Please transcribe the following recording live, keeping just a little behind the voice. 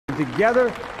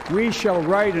together we shall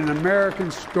write an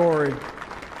American story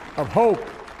of hope,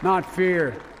 not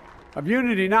fear, of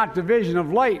unity, not division,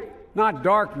 of light, not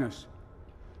darkness,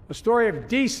 a story of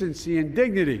decency and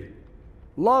dignity,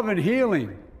 love and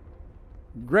healing,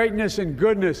 greatness and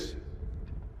goodness.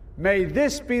 May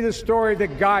this be the story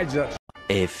that guides us.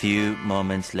 A few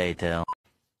moments later.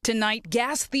 Tonight,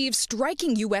 gas thieves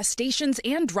striking U.S. stations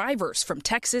and drivers from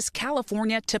Texas,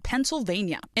 California to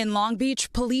Pennsylvania. In Long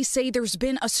Beach, police say there's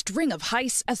been a string of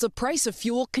heists as the price of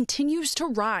fuel continues to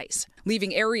rise,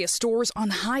 leaving area stores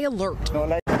on high alert.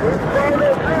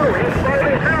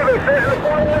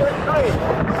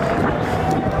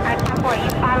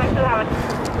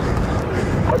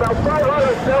 About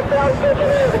 500 South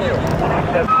Avenue.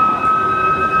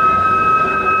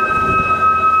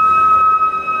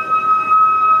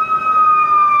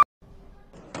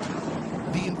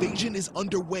 The invasion is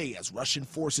underway as Russian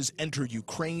forces enter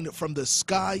Ukraine from the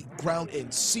sky, ground,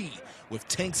 and sea with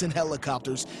tanks and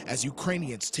helicopters as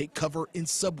Ukrainians take cover in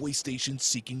subway stations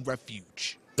seeking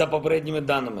refuge. За попередніми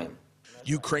даними,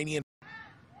 Ukrainian.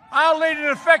 I'll lead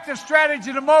an effective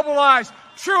strategy to mobilize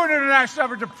true international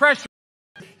effort to pressure.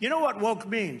 You know what woke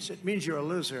means? It means you're a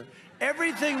loser.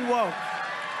 Everything woke.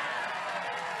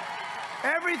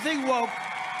 Everything woke.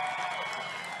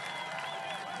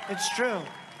 It's true.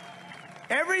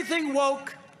 Everything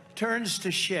woke turns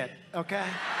to shit, okay?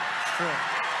 It's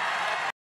true.